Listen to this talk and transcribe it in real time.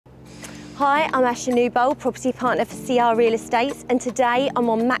Hi, I'm Asha Newbold, property partner for CR Real Estates, and today I'm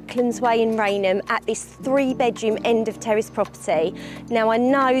on Macklands Way in Rainham at this 3-bedroom end-of-terrace property. Now I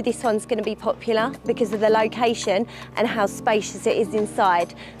know this one's going to be popular because of the location and how spacious it is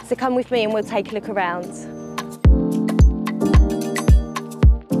inside. So come with me and we'll take a look around.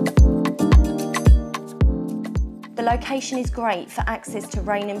 The location is great for access to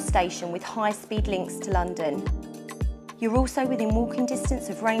Rainham station with high-speed links to London. You're also within walking distance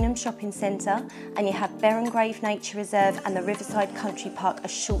of Rainham Shopping Centre, and you have Berengrave Nature Reserve and the Riverside Country Park a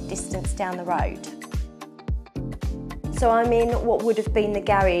short distance down the road. So I'm in what would have been the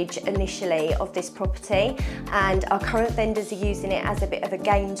garage initially of this property, and our current vendors are using it as a bit of a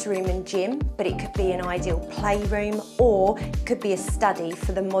games room and gym, but it could be an ideal playroom or it could be a study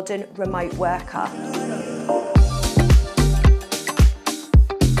for the modern remote worker.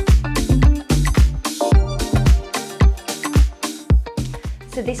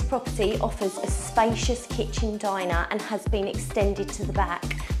 So this property offers a spacious kitchen diner and has been extended to the back.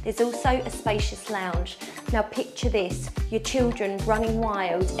 There's also a spacious lounge. Now picture this, your children running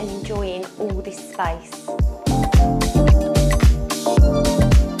wild and enjoying all this space.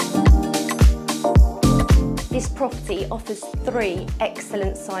 This property offers 3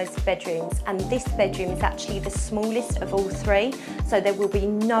 excellent sized bedrooms, and this bedroom is actually the smallest of all 3, so there will be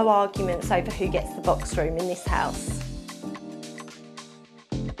no arguments over who gets the box room in this house.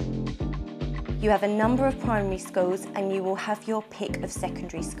 You have a number of primary schools and you will have your pick of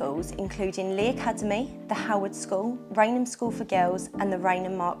secondary schools, including Lee Academy, the Howard School, Rainham School for Girls and the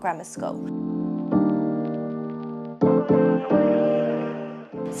Rainham Mark Grammar School.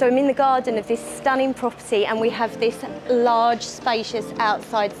 So I'm in the garden of this stunning property and we have this large, spacious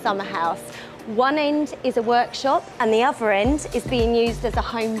outside summer house. One end is a workshop and the other end is being used as a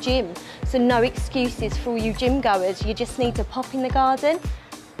home gym. So no excuses for all you gym goers, you just need to pop in the garden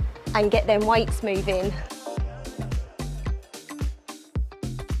and get them weights moving.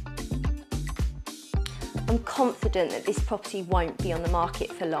 I'm confident that this property won't be on the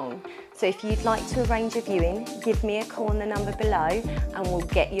market for long. So if you'd like to arrange a viewing, give me a call on the number below and we'll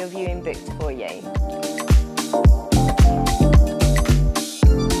get your viewing booked for you.